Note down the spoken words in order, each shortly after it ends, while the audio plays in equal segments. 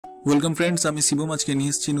Welcome friends, আমি শিবম। আজকে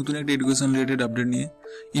নিয়ে এসেছি নতুন একটা এডুকেশন রিলেটেড আপডেট নিয়ে।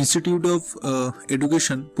 Institute of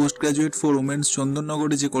education post graduate for women's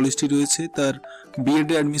চন্দননগরে যে কলেজটি রয়েছে তার বিএড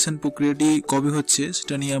এর অ্যাডমিশন প্রক্রিয়াটি কবে হচ্ছে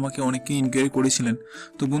সেটা নিয়ে আমাকে অনেকেই ইনকোয়ারি করেছিলেন।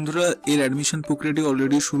 তো বন্ধুরা, এর অ্যাডমিশন প্রক্রিয়াটি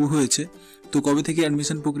অলরেডি শুরু হয়েছে। তো কবে থেকে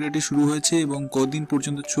অ্যাডমিশন প্রক্রিয়াটি শুরু হয়েছে এবং কদিন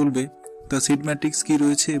পর্যন্ত চলবে, তার সিট ম্যাট্রিক্স কী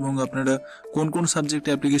রয়েছে এবং আপনারা কোন কোন সাবজেক্টে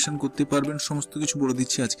অ্যাপ্লিকেশন করতে পারবেন সমস্ত কিছু বলে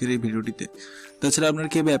দিচ্ছি আজকের এই ভিডিওটিতে। তাছাড়া আপনারা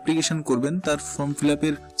কীভাবে অ্যাপ্লিকেশন করবেন তার ফর্ম ফিল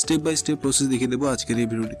আপের স্টেপ বাই স্টেপ প্রসেস দেখিয়ে দেবো আজকের এই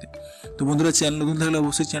ভিডিওটিতে। তো বন্ধুরা, চ্যানেল নতুন থাকলে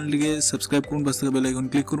অবশ্যই চ্যানেলটিকে সাবস্ক্রাইব করুন, পাশে থাকা বেল আইকন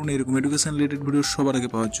ক্লিক করুন এরকম এডুকেশন রিলেটেড ভিডিও সবার আগে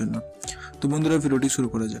পাওয়ার জন্য। তো বন্ধুরা, ভিডিওটি শুরু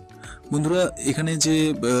করা যাক। বন্ধুরা, এখানে যে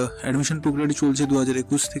অ্যাডমিশন প্রক্রিয়াটি চলছে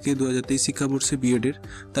 2021 থেকে 2023 শিক্ষাবর্ষে বিএডের,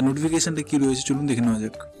 তার নোটিফিকেশনটা কী রয়েছে চলুন দেখে নেওয়া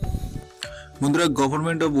যাক। বন্ধুরা,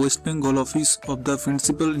 government of West Bengal office of the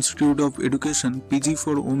principal institute of education PG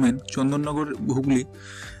for women Chandannagar Hooghly,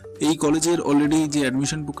 এই কলেজের অলরেডি যে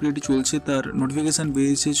অ্যাডমিশন প্রক্রিয়াটি চলছে তার নোটিফিকেশান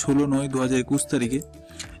বেরিয়েছে 16/9/2021 তারিখে।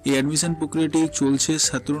 এই অ্যাডমিশন প্রক্রিয়াটি চলছে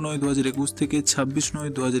 17/9/2021 থেকে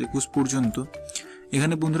 26/9/2021 পর্যন্ত।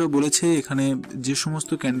 এখানে বন্ধুরা বলেছে, এখানে যে সমস্ত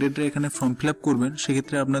ক্যান্ডিডেটরা এখানে ফর্ম ফিল আপ করবেন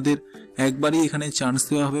সেক্ষেত্রে আপনাদের একবারই এখানে চান্স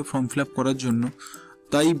দেওয়া হবে ফর্ম ফিল আপ করার জন্য।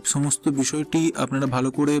 তাই সমস্ত বিষয়টি আপনারা ভালো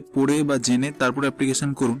করে পড়ে বা জেনে তারপর অ্যাপ্লিকেশন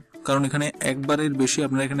করুন, কারণ এখানে একবারের বেশি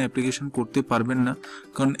আপনারা এখানে অ্যাপ্লিকেশন করতে পারবেন না।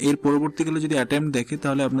 কারণ এর পরবর্তীকালে যদি অ্যাটেম্প্ট দেখে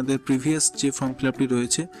তাহলে আপনাদের প্রিভিয়াস যে ফর্ম ফিল আপটি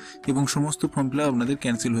রয়েছে এবং সমস্ত ফর্ম ফিল আপ আপনাদের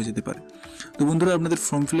ক্যান্সেল হয়ে যেতে পারে। তো বন্ধুরা, আপনাদের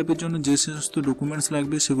ফর্ম ফিল আপের জন্য যে সমস্ত ডকুমেন্টস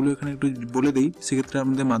লাগবে সেগুলো এখানে একটু বলে দিই। সেক্ষেত্রে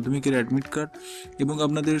আপনাদের মাধ্যমিকের অ্যাডমিট কার্ড এবং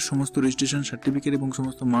আপনাদের সমস্ত রেজিস্ট্রেশন সার্টিফিকেট এবং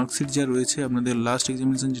সমস্ত মার্কশিট যা রয়েছে আপনাদের লাস্ট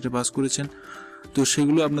এক্সামিনেশন যেটা পাস করেছেন, তো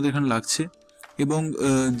সেগুলো আপনাদের এখানে লাগছে। এবং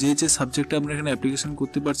যে সাবজেক্টে আপনারা এখানে অ্যাপ্লিকেশন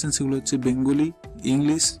করতে পারছেন সেগুলো হচ্ছে Bengali,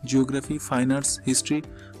 English, geography, fine arts, history,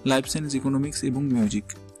 life science, economics এবং মিউজিক।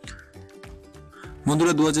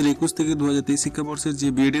 বন্ধুরা, 2021 থেকে 2023 শিক্ষাবর্ষের যে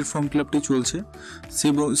বিএড এর ফর্ম ফিল আপটি চলছে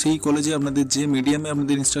সেই কলেজে আপনাদের যে মিডিয়ামে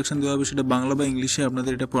আপনাদের ইনস্ট্রাকশন দেওয়া হবে সেটা বাংলা বা ইংলিশে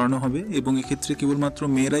আপনাদের এটা পড়ানো হবে এবং এক্ষেত্রে কেবলমাত্র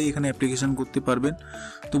মেয়েরাই এখানে অ্যাপ্লিকেশন করতে পারবেন।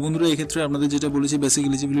 তো বন্ধুরা, এক্ষেত্রে আপনাদের যেটা বলেছি বেসিক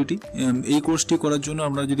এলিজিবিলিটি, এই কোর্সটি করার জন্য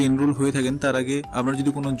আপনারা যদি এনরোল হয়ে থাকেন তার আগে আপনার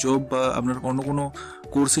যদি কোনো জব বা আপনার অন্য কোনো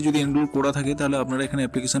কোর্সে যদি এনরোল করা থাকে তাহলে আপনারা এখানে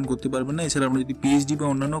অ্যাপ্লিকেশন করতে পারবেন না। এছাড়া আপনারা যদি পিএইচডি বা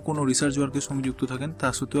অন্যান্য কোনো রিসার্চ ওয়ার্কের সঙ্গে যুক্ত থাকেন তা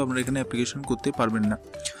সত্ত্বেও আপনারা এখানে অ্যাপ্লিকেশন করতে পারবেন না।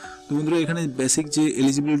 তো বন্ধুরা, এখানে বেসিক যে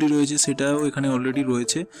এলিজিবিলিটি রয়েছে সেটাও এখানে অলরেডি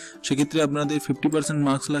রয়েছে। সেক্ষেত্রে আপনাদের 50%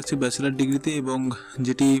 মার্কস লাগছে ব্যাচেলার ডিগ্রিতে এবং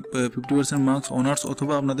যেটি 50% মার্কস অনার্স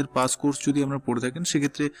অথবা আপনাদের পাস কোর্স যদি আপনারা পড়ে থাকেন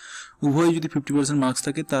সেক্ষেত্রে উভয়ই যদি 50% মার্কস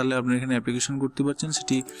থাকে তাহলে আপনারা এখানে অ্যাপ্লিকেশন করতে পারছেন,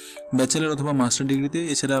 সেটি ব্যাচেলার অথবা মাস্টার ডিগ্রিতে।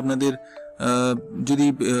 এছাড়া আপনাদের যদি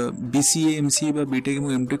বিসিএ, এমসিএ বা বিটেক এবং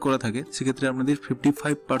এমটেক করা থাকে সেক্ষেত্রে আপনাদের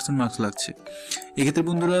 55% মার্কস লাগছে। এক্ষেত্রে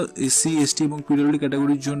বন্ধুরা, এসসি, এসটি এবং পিডব্লিউডি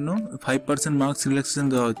ক্যাটাগরির জন্য 5% মার্কস রিল্যাক্সেশন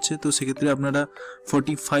দেওয়া হচ্ছে। তো সেক্ষেত্রে আপনারা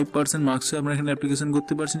 45% মার্কসে আপনারা এখানে অ্যাপ্লিকেশন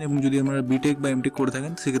করতে পারছেন এবং যদি আপনারা বিটেক বা এমটেক করে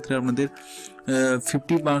থাকেন সেক্ষেত্রে আপনাদের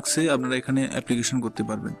 50 মার্কসে আপনারা এখানে অ্যাপ্লিকেশন করতে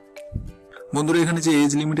পারবেন। বন্ধুরা, এখানে যে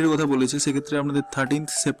এজ লিমিটের কথা বলেছে সেক্ষেত্রে আপনাদের 13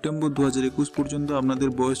 সেপ্টেম্বর 2021 পর্যন্ত আপনাদের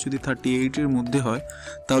বয়স যদি 38 এর মধ্যে হয়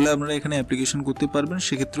তাহলে আপনারা এখানে অ্যাপ্লিকেশন করতে পারবেন।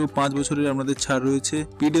 সেক্ষেত্রেও 5 বছরের আপনাদের ছাড় রয়েছে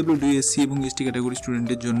পিডব্লিউডি, এসসি এবং এসটি ক্যাটাগরি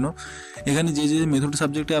স্টুডেন্টের জন্য। এখানে যে মেথড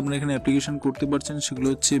সাবজেক্টে আপনারা এখানে অ্যাপ্লিকেশন করতে পারছেন সেগুলো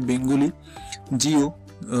হচ্ছে Bengali, Jio,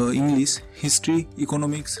 English, history,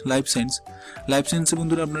 economics, life science. Life সায়েন্সে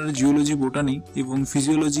বন্ধুরা আপনারা জিওলজি, বোটানি এবং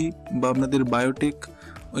ফিজিওলজি বা আপনাদের বায়োটেক,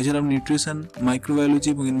 এছাড়া নিউট্রিশন, মাইক্রোবায়োলজি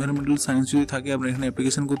এবং এনভায়রনমেন্টাল সায়েন্স যদি থাকে আপনারা এখানে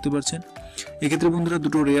অ্যাপ্লিকেশন করতে পারছেন। এক্ষেত্রে বন্ধুরা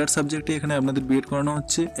দুটো রেয়ার সাবজেক্টে এখানে আপনাদের বিএড করানো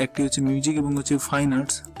হচ্ছে, একটি হচ্ছে মিউজিক এবং হচ্ছে ফাইন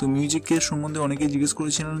আর্টস। তো মিউজিকের সম্বন্ধে অনেকেই জিজ্ঞেস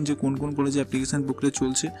করেছিলেন যে কোন কোন কলেজে অ্যাপ্লিকেশন প্রক্রিয়া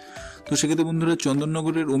চলছে। তো সেক্ষেত্রে বন্ধুরা,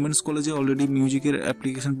 চন্দননগরের ওমেন্স কলেজে অলরেডি মিউজিকের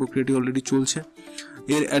অ্যাপ্লিকেশন প্রক্রিয়াটি অলরেডি চলছে।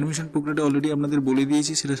 এর অ্যাডমিশন প্রক্রিয়াটা অলরেডি আপনাদের বলে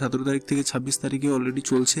দিয়েছি, সেটা 17 তারিখ থেকে 26 তারিখে অলরেডি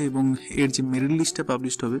চলছে এবং এর যে মেরিট লিস্টটা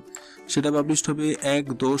পাবলিশড হবে সেটা পাবলিশড হবে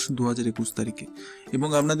 1/10/2021 তারিখে। এবং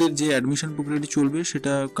আপনাদের যে অ্যাডমিশন প্রক্রিয়াটি চলবে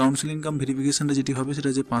সেটা কাউন্সেলিং কাম ভেরিফিকেশনটা যেটি হবে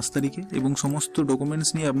সেটা যে 5 তারিখে এবং সমস্ত ডকুমেন্টস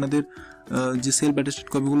নিয়ে আপনাদের যে সেলফ অ্যাটেস্টেড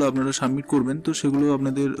কপিগুলো আপনারা সাবমিট করবেন তো সেগুলো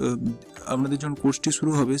আপনাদের যখন কোর্সটি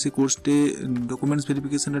শুরু হবে সেই কোর্সে ডকুমেন্টস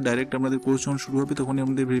ভেরিফিকেশনটা ডাইরেক্ট আপনাদের কোর্স যখন শুরু হবে তখনই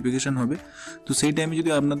আপনাদের ভেরিফিকেশন হবে। তো সেই টাইমে যদি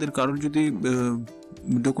আপনাদের কারোর যদি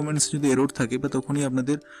ডকুমেন্টস যদি এরর থাকে বা তখনই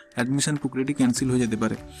আপনাদের অ্যাডমিশন প্রক্রিয়াটি ক্যান্সেল হয়ে যেতে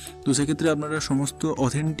পারে। তো সেক্ষেত্রে আপনারা সমস্ত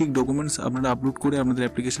অথেন্টিক ডকুমেন্টস আপনারা আপলোড করে আপনাদের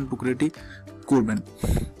অ্যাপ্লিকেশন প্রক্রিয়াটি করবেন।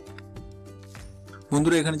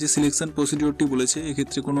 বন্ধুরা, এখানে যে সিলেকশন প্রসিডিওরটি বলেছে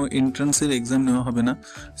এক্ষেত্রে কোনো এন্ট্রান্সের এক্সাম নেওয়া হবে না।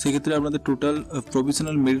 সেক্ষেত্রে আপনাদের টোটাল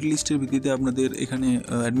প্রভিশনাল মেরিট লিস্টের ভিত্তিতে আপনাদের এখানে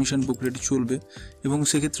অ্যাডমিশন প্রক্রিয়াটি চলবে এবং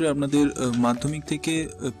সেক্ষেত্রে আপনাদের মাধ্যমিক থেকে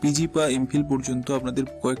পিজি বা এমফিল পর্যন্ত আপনাদের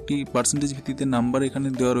কয়েকটি পার্সেন্টেজ ভিত্তিতে নাম্বার এখানে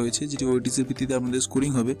দেওয়া রয়েছে, যেটি ওয়েটিসের ভিত্তিতে আপনাদের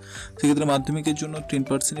স্কোরিং হবে। সেক্ষেত্রে মাধ্যমিকের জন্য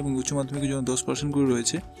 10% এবং উচ্চ মাধ্যমিকের জন্য 10% করে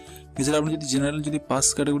রয়েছে। এছাড়া আপনি যদি জেনারেল যদি পাস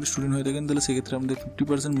ক্যাটাগরি স্টুডেন্ট হয়ে থাকেন তাহলে সেক্ষেত্রে আমাদের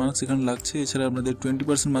 50% মার্কস এখানে লাগছে। এছাড়া আপনাদের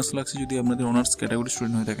 20% মার্কস লাগছে যদি আপনাদের অনার্স ক্যাটাগরি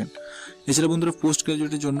স্টুডেন্ট হয়ে থাকেন। এছাড়া বন্ধুরা পোস্ট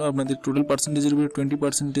গ্রাজুয়েটের জন্য আপনাদের টোটাল পার্সেন্টেজের উপরে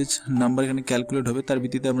 20% নাম্বার এখানে ক্যালকুলেট হবে, তার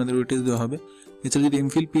ভিত্তিতে আপনাদের ওয়েটেজ দেওয়া হবে। এছাড়া যদি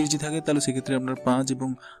এমফিল পিএইচডি থাকে তাহলে সেক্ষেত্রে আপনার 5 এবং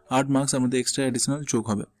 8 মার্কস আমাদের এক্সট্রা অ্যাডিশনাল যোগ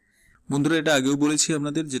হবে। বন্ধুরা এটা আগেও বলেছি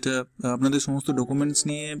আপনাদের, যেটা আপনাদের সমস্ত ডকুমেন্টস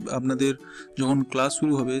নিয়ে আপনাদের যখন ক্লাস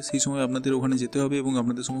শুরু হবে সেই সময় আপনাদের ওখানে যেতে হবে এবং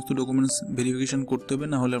আপনাদের সমস্ত ডকুমেন্টস ভেরিফিকেশন করতে হবে,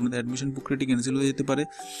 না হলে আপনাদের অ্যাডমিশন প্রক্রিয়াটি ক্যান্সেল হয়ে যেতে পারে।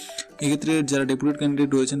 এক্ষেত্রে যারা ডেপুটেড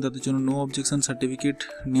ক্যান্ডিডেট রয়েছেন তাদের জন্য নো অবজেকশন সার্টিফিকেট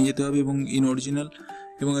নিয়ে যেতে হবে এবং ইন অরিজিনাল,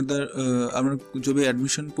 এবং আপনার যবে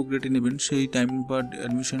অ্যাডমিশন প্রক্রিয়াটি নেবেন সেই টাইম বা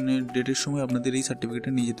অ্যাডমিশনের ডেটের সময় আপনাদের এই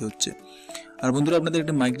সার্টিফিকেটটা নিয়ে যেতে হচ্ছে। আর বন্ধুরা আপনাদের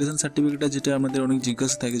একটা মাইগ্রেশন সার্টিফিকেট যেটা আমাদের অনেক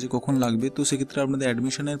জিজ্ঞাসা থাকে যে কখন লাগবে, তো সেক্ষেত্রে আপনাদের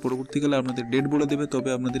অ্যাডমিশনের পরবর্তীকালে আপনাদের ডেট বলে দেবে, তবে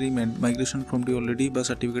আপনাদের এই মাইগ্রেশন ফর্মটি অলরেডি বা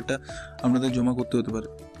সার্টিফিকেটটা আপনাদের জমা করতে হতে পারে।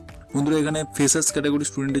 বন্ধুরা এখানে ফ্রেশার্স ক্যাটাগরি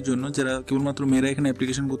স্টুডেন্টের জন্য যারা কেবলমাত্র মেয়েরা এখানে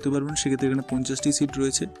অ্যাপ্লিকেশন করতে পারবেন, সেক্ষেত্রে এখানে 50টি সিট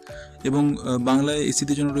রয়েছে এবং বাংলায়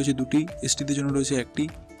এসসিদের জন্য রয়েছে 2টি, এসটিদের জন্য রয়েছে 1টি,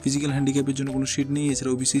 ফিজিক্যাল হ্যান্ডিক্যাপের জন্য কোনো সিট নেই।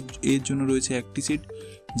 এছাড়া ওবিসি এর জন্য রয়েছে 1টি সিট,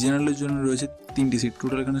 জেনারেলের জন্য রয়েছে 3টি সিট,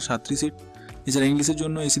 টোটাল এখানে 7টি সিট। এছাড়া ইংলিশের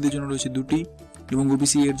জন্য এসিদের জন্য রয়েছে 2টি এবং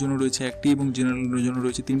ওবিসি এর জন্য রয়েছে 1টি এবং জেনারেলের জন্য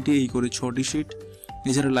রয়েছে 3টি, এই করে 6টি সিট।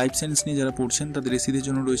 এছাড়া লাইফ সায়েন্স নিয়ে যারা পড়ছেন তাদের এসিদের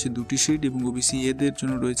জন্য রয়েছে 2টি সিট এবং ওবিসি এদের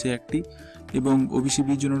জন্য রয়েছে 1টি এবং ওবিসি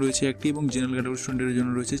বির জন্য রয়েছে 1টি এবং জেনারেল ক্যাটাগরি স্টুডেন্টের জন্য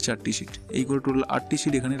রয়েছে 4টি সিট, এই করে টোটাল 8টি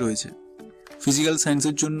সিট এখানে রয়েছে। ফিজিক্যাল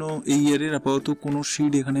সায়েন্সের জন্য এই ইয়ারের আপাতত কোনো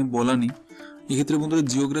সিট এখানে বলা নেই। এক্ষেত্রে বন্ধুরা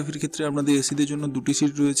জিওগ্রাফির ক্ষেত্রে আপনাদের এসিদের জন্য 2টি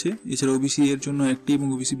সিট রয়েছে, এছাড়া ওবিসি এর জন্য 1টি এবং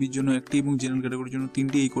ওবিসি বির জন্য 1টি এবং জেনারেল ক্যাটাগরির জন্য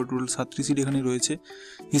 3টি, এই করে টোটাল 7টি সিট এখানে রয়েছে।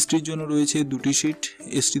 হিস্ট্রির জন্য রয়েছে 2টি সিট,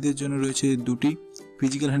 এসটিদের জন্য রয়েছে 2টি,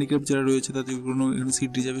 ফিজিক্যাল হ্যান্ডিক্যাপ যারা রয়েছে তাদের কোনো এখানে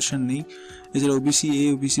সিট রিজার্ভেশন নেই। এছাড়া ওবিসি এ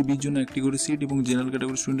ওবিসি বির জন্য 1টি করে সিট এবং জেনারেল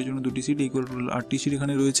ক্যাটাগরি স্টুডেন্টের জন্য 2টি সিট, এই করে টোটাল 8টি সিট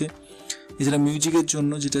এখানে রয়েছে। এছাড়া মিউজিকের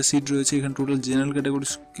জন্য যেটা সিট রয়েছে এখানে টোটাল জেনারেল ক্যাটাগরি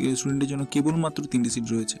স্টুডেন্টের জন্য কেবলমাত্র 3টি সিট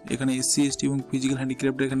রয়েছে। এখানে এসসি এসটি এবং ফিজিক্যাল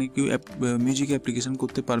হ্যান্ডিক্যাপটা এখানে কেউ মিউজিকে অ্যাপ্লিকেশন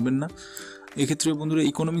করতে পারবেন না। এক্ষেত্রে বন্ধুরা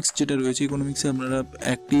ইকোনমিক্স যেটা রয়েছে, ইকোনমিক্সে আপনারা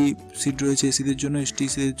 1টি সিট রয়েছে এসিদের জন্য,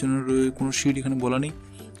 এসটিদের জন্য কোনো সিট এখানে বলা নেই।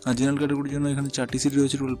 আর জেনারেল ক্যাটাগরির জন্য এখানে 4টি সিট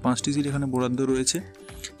রয়েছে, টোটাল 5টি সিট এখানে বরাদ্দ রয়েছে।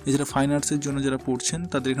 এছাড়া ফাইন আর্টসের জন্য যারা পড়ছেন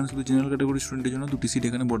তাদের এখানে শুধু জেনারেল ক্যাটাগরি স্টুডেন্টের জন্য 2টি সিট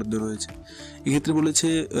এখানে বরাদ্দ রয়েছে। এক্ষেত্রে বলেছে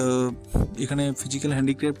এখানে ফিজিক্যাল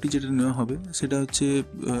হ্যান্ডিক্রাফটটি যেটা নেওয়া হবে সেটা হচ্ছে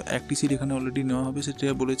 1টি সিট এখানে অলরেডি নেওয়া হবে। সেটা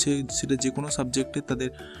বলেছে সেটা যে কোনো সাবজেক্টে তাদের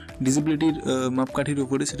ডিসেবিলিটির মাপকাঠির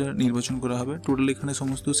উপরে সেটা নির্বাচন করা হবে। টোটাল এখানে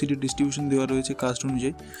সমস্ত সিটের ডিস্ট্রিবিউশন দেওয়া রয়েছে কাস্ট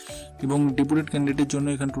অনুযায়ী এবং ডেপুটেড ক্যান্ডিডেটের জন্য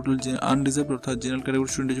এখানে টোটাল আনরিজার্ভ অর্থাৎ জেনারেল ক্যাটাগরি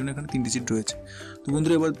স্টুডেন্টের জন্য এখানে 3টি সিট রয়েছে। তো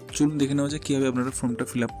বন্ধুরা এবার চলুন দেখে নেওয়া যায় কীভাবে আপনারা ফর্মটা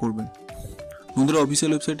ফিল আপ করবেন। বন্ধুরা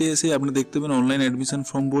অফিসিয়াল ওয়েবসাইটে এসে আপনারা দেখতে পাবেন অনলাইন অ্যাডমিশন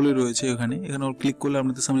ফর্ম বলে রয়েছে, এখানে ক্লিক করলে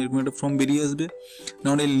আপনাদের সামনে এরকম একটা ফর্ম বেরিয়ে আসবে।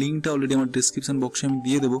 নাহলে এই লিঙ্কটা অলরেডি আমার ডেসক্রিপশন বক্সে আমি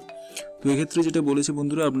দিয়ে দেবো। তো এক্ষেত্রে যেটা বলেছে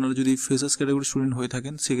বন্ধুরা, আপনারা যদি ফ্রেশার্স ক্যাটাগরি স্টুডেন্ট হয়ে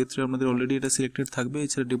থাকেন সেক্ষেত্রে আপনাদের অলরেডি এটা সিলেক্টেড থাকবে।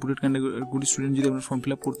 এছাড়া ডেপুটেড ক্যাটাগরি স্টুডেন্ট যদি আপনারা ফর্ম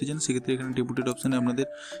ফিল আপ করতে চান সেক্ষেত্রে এখানে ডেপুটেড অপশানে আপনাদের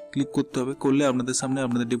ক্লিক করতে হবে, করলে আপনাদের সামনে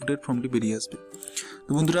আপনাদের ডেপুটেড ফর্মটি বেরিয়ে আসবে।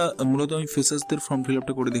 তো বন্ধুরা মূলত আমি ফ্রেশার্সদের ফর্ম ফিল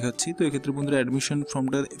আপটা করে দেখাচ্ছি। তো এক্ষেত্রে বন্ধুরা অ্যাডমিশন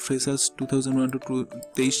ফর্মটা ফ্রেশার্স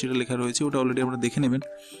 2001-23 যেটা লেখা রয়েছে ওটা অলরেডি আপনারা দেখে নেবেন।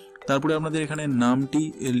 তারপরে আপনাদের এখানে নামটি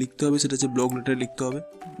লিখতে হবে, সেটা হচ্ছে ব্লক লেটারে লিখতে হবে।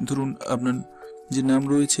 ধরুন আপনার যে নাম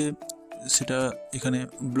রয়েছে সেটা এখানে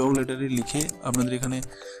ব্লক লেটারে লিখে আপনাদের এখানে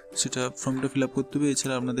সেটা ফর্মটা ফিল আপ করতে হবে।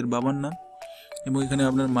 এছাড়া আপনাদের বাবার নাম এবং এখানে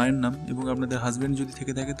আপনার মায়ের নাম এবং আপনাদের হাজব্যান্ড যদি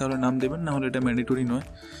থেকে থাকে তাহলে নাম দেবেন, না হলে এটা ম্যান্ডেটরি নয়।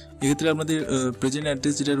 এক্ষেত্রে আপনাদের প্রেজেন্ট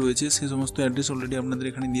অ্যাড্রেস যেটা রয়েছে সেই সমস্ত অ্যাড্রেস অলরেডি আপনাদের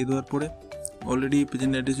এখানে দিয়ে দেওয়ার পরে অলরেডি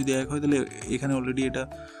প্রেজেন্ট অ্যাড্রেস যদি এক হয় তাহলে এখানে অলরেডি এটা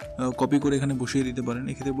কপি করে এখানে বসিয়ে দিতে পারেন।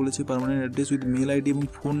 এক্ষেত্রে বলেছে permanent address with mail ID এবং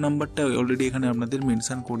ফোন নাম্বারটা অলরেডি এখানে আপনাদের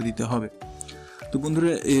মেনশন করে দিতে হবে। তো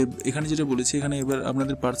বন্ধুরা এখানে যেটা বলেছি এখানে এবার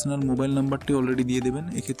আপনাদের পার্সোনাল মোবাইল নাম্বারটি অলরেডি দিয়ে দেবেন।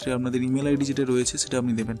 এক্ষেত্রে আপনাদের ইমেল আইডি যেটা রয়েছে সেটা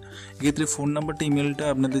আপনি দেবেন। এক্ষেত্রে ফোন নাম্বারটা ইমেলটা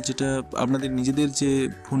আপনাদের যেটা আপনাদের নিজেদের যে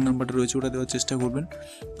ফোন নাম্বারটা রয়েছে ওটা দেওয়ার চেষ্টা করবেন,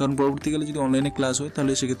 কারণ পরবর্তীকালে যদি অনলাইনে ক্লাস হয়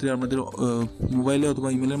তাহলে সেক্ষেত্রে আপনাদের মোবাইলে অথবা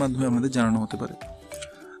ইমেলের মাধ্যমে আপনাদের জানানো হতে পারে।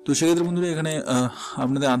 তো সেক্ষেত্রে বন্ধুরা এখানে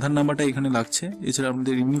আপনাদের আধার নাম্বারটা এখানে লাগছে। এছাড়া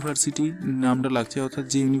আপনাদের ইউনিভার্সিটি নামটা লাগছে, অর্থাৎ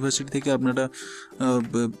যে ইউনিভার্সিটি থেকে আপনারা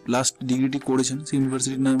লাস্ট ডিগ্রিটি করেছেন সেই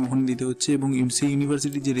ইউনিভার্সিটির নাম ওখানে দিতে হচ্ছে এবং সেই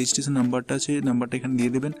ইউনিভার্সিটির যে রেজিস্ট্রেশন নাম্বারটা আছে নাম্বারটা এখানে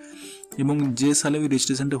দিয়ে দেবেন এবং যে সালে ওই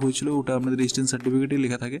রেজিস্ট্রেশনটা হয়েছিল ওটা আপনাদের রেজিস্ট্রেশন সার্টিফিকেটে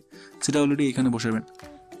লেখা থাকে সেটা অলরেডি এখানে বসাবেন।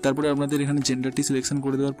 তারপরে আপনাদের এখানে জেন্ডারটি সিলেকশন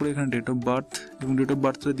করে দেওয়ার পরে এখানে ডেট অফ বার্থ এবং ডেট অফ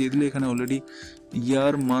বার্থটা দিয়ে দিলে এখানে অলরেডি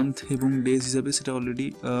ইয়ার মান্থ এবং ডেজ হিসাবে সেটা অলরেডি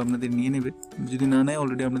আপনাদের নিয়ে নেবে। যদি না নেয়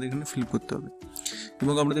অলরেডি আপনাদের এখানে ফিল করতে হবে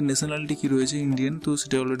এবং আপনাদের ন্যাশনালিটি কী রয়েছে ইন্ডিয়ান, তো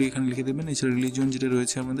সেটা অলরেডি এখানে লিখে দেবেন। এছাড়া রিলিজিয়ন যেটা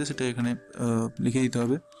রয়েছে আপনাদের সেটা এখানে লিখে দিতে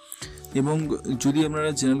হবে এবং যদি আপনারা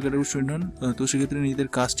জেনারেল ক্যাটাগরি স্টুডেন্ট হন তো সেক্ষেত্রে নিজেদের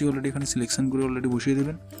কাস্টটি অলরেডি এখানে সিলেকশন করে অলরেডি বসিয়ে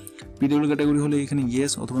দেবেন। পিডব্লিউ ক্যাটাগরি হলে এখানে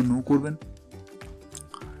ইয়েস অথবা নো করবেন।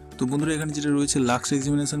 তো বন্ধুরা এখানে যেটা রয়েছে লাস্ট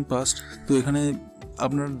এক্সামিনেশন পাস্ট, তো এখানে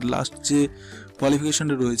আপনার লাস্ট যে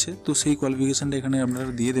কোয়ালিফিকেশানটা রয়েছে তো সেই কোয়ালিফিকেশানটা এখানে আপনারা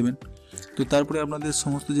দিয়ে দেবেন। তো তারপরে আপনাদের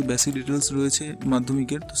সমস্ত যে বেসিক ডিটেলস রয়েছে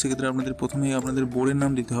মাধ্যমিকের, তো সেক্ষেত্রে আপনাদের প্রথমে আপনাদের বোর্ডের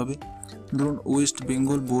নাম দিতে হবে। ধরুন West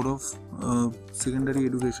Bengal board of secondary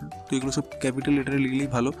education, তো এগুলো সব ক্যাপিটাল লেটারে লিখলেই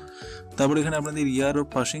ভালো। তারপরে এখানে আপনাদের ইয়ার অফ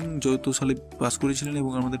পাসিং, যত সালে পাস করেছিলেন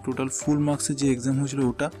এবং আমাদের টোটাল ফুল মার্কসের যে এক্সাম হয়েছিল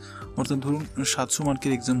ওটা, অর্থাৎ ধরুন 700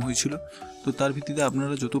 মার্কের এক্সাম হয়েছিল, তো তার ভিত্তিতে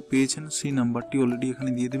আপনারা যত পেয়েছেন সেই নাম্বারটি অলরেডি এখানে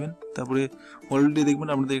দিয়ে দেবেন। তারপরে অলরেডি দেখবেন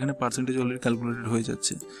আপনাদের এখানে পার্সেন্টেজ অলরেডি ক্যালকুলেটেড হয়ে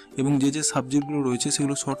যাচ্ছে, এবং যে যে সাবজেক্টগুলো রয়েছে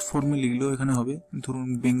সেগুলো শর্ট ফর্মে লিখলেও এখানে হবে। ধরুন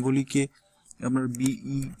বেঙ্গলিকে আপনার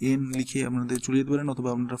BEN লিখে আপনাদের চলে যেতে পারেন, অথবা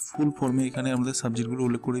আপনারা ফুল ফর্মে এখানে আমাদের সাবজেক্টগুলো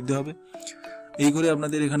উল্লেখ করে দিতে হবে। এই করে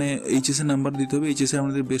আপনাদের এখানে এইচএসের নাম্বার দিতে হবে। এইচএসে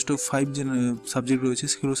আমাদের বেস্ট অফ 5 যে সাবজেক্ট রয়েছে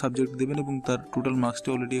সেগুলো সাবজেক্ট দেবেন এবং তার টোটাল মার্কসটা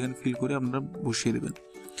অলরেডি এখানে ফিল করে আপনারা বসিয়ে দেবেন।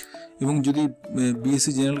 এবং যদি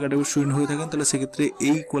বিএসসি জেনারেল ক্যাটাগরি স্টুডেন্ট হয়ে থাকেন তাহলে সেক্ষেত্রে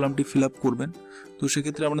এই কলামটি ফিল আপ করবেন। তো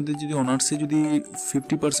সেক্ষেত্রে আপনাদের যদি অনার্সে যদি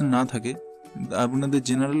 50% না থাকে, আপনাদের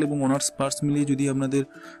জেনারেল এবং অনার্স পার্টস মিলিয়ে যদি আপনাদের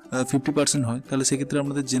 50% হয়, তাহলে সেক্ষেত্রে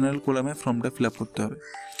আপনাদের জেনারেল কলামে ফর্মটা ফিল আপ করতে হবে।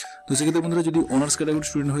 তো সেক্ষেত্রে বন্ধুরা যদি অনার্স ক্যাটাগরি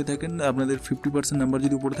স্টুডেন্ট হয়ে থাকেন, আপনাদের 50% নাম্বার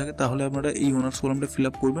যদি উপরে থাকে, তাহলে আপনারা এই অনার্স কলামটা ফিল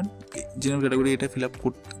আপ করবেন, জেনারেল ক্যাটাগরি এটা ফিল আপ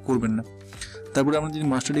করবেন না। তারপরে আপনার যদি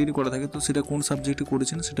মাস্টার ডিগ্রি করা থাকে তো সেটা কোন সাবজেক্টে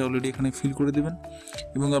করেছেন সেটা অলরেডি এখানে ফিল করে দেবেন,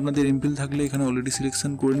 এবং আপনাদের এমফিল থাকলে এখানে অলরেডি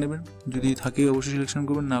সিলেকশন করে নেবেন, যদি থাকে অবশ্যই সিলেকশন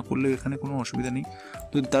করবেন, না করলে এখানে কোনো অসুবিধা নেই।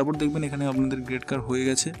 তো তারপর দেখবেন এখানে আপনাদের গ্রেড কার্ড হয়ে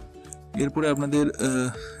গেছে। এরপরে আপনাদের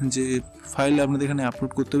যে ফাইল আপনাদের এখানে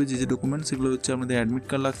আপলোড করতে হবে, যে যে ডকুমেন্ট, সেগুলো হচ্ছে আপনাদের অ্যাডমিট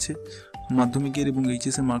কার্ড লাগছে, মাধ্যমিকের এবং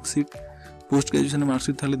এইচএসের মার্কশিট, পোস্ট গ্র্যাজুয়েশনের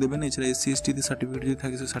মার্কশিট থাকলে দেবেন, এছাড়া SC/ST সার্টিফিকেট যদি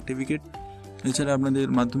থাকে সে সার্টিফিকেট, এছাড়া আপনাদের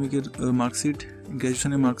মাধ্যমিকের মার্কশিট,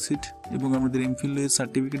 গ্র্যাজুয়েশনের মার্কশিট এবং আমাদের এমফিলের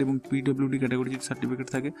সার্টিফিকেট এবং PWD ক্যাটাগরি যদি সার্টিফিকেট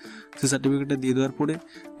থাকে সেই সার্টিফিকেটটা দিয়ে দেওয়ার পরে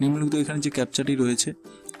নিম্নলিখিত এখানে যে ক্যাপচাটি রয়েছে,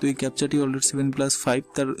 তো এই ক্যাপচাটি অলরেডি 7+5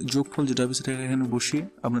 তার যোগফল যেটা হবে সেটা এখানে বসিয়ে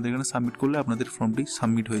আপনাদের এখানে সাবমিট করলে আপনাদের ফর্মটি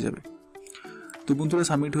সাবমিট হয়ে যাবে। তো বন্ধুরা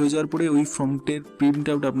সাবমিট হয়ে যাওয়ার পরে ওই ফর্মটির প্রিন্ট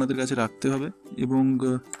আউট আপনাদের কাছে রাখতে হবে, এবং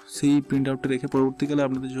সেই প্রিন্ট আউটটা রেখে পরবর্তীকালে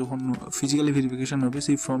আপনাদের যখন ফিজিক্যালি ভেরিফিকেশান হবে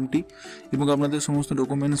সেই ফর্মটি এবং আপনাদের সমস্ত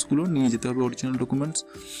ডকুমেন্টসগুলো নিয়ে যেতে হবে, অরিজিনাল ডকুমেন্টস।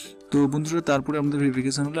 তো বন্ধুরা তারপরে আপনাদের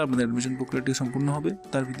ভেরিফিকেশান হলে আপনাদের অ্যাডমিশন প্রক্রিয়াটি সম্পূর্ণ হবে।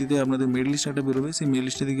 তার ভিত্তিতে আপনাদের মেরিট লিস্ট একটা বেরোবে, সেই মেরিট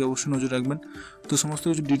লিস্টের দিকে অবশ্যই নজর রাখবেন। তো সমস্ত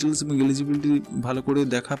কিছু ডিটেলস এবং এলিজিবিলিটি ভালো করে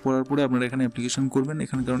দেখা পড়ার পরে আপনারা এখানে অ্যাপ্লিকেশন করবেন,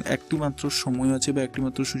 এখানে কারণ একটি মাত্র সময় আছে বা একটি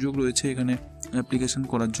মাত্র সুযোগ রয়েছে এখানে অ্যাপ্লিকেশন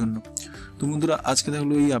করার জন্য। তো বন্ধুরা আজকে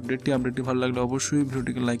থাকলো এই আপডেটটি ভালো লাগলে অবশ্যই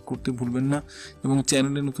ভিডিওটিকে লাইক করতে ভুলবেন না, এবং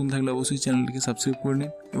চ্যানেলে নতুন থাকলে অবশ্যই চ্যানেলটিকে সাবস্ক্রাইব করে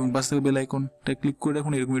নিন এবং পাশে থাকা বেল আইকনটা ক্লিক করে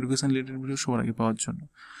রাখুন এরকম এডুকেশন রিলেটেড ভিডিও সবার আগে পাওয়ার জন্য।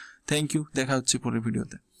 থ্যাংক ইউ, দেখা হচ্ছে পরের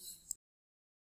ভিডিওতে।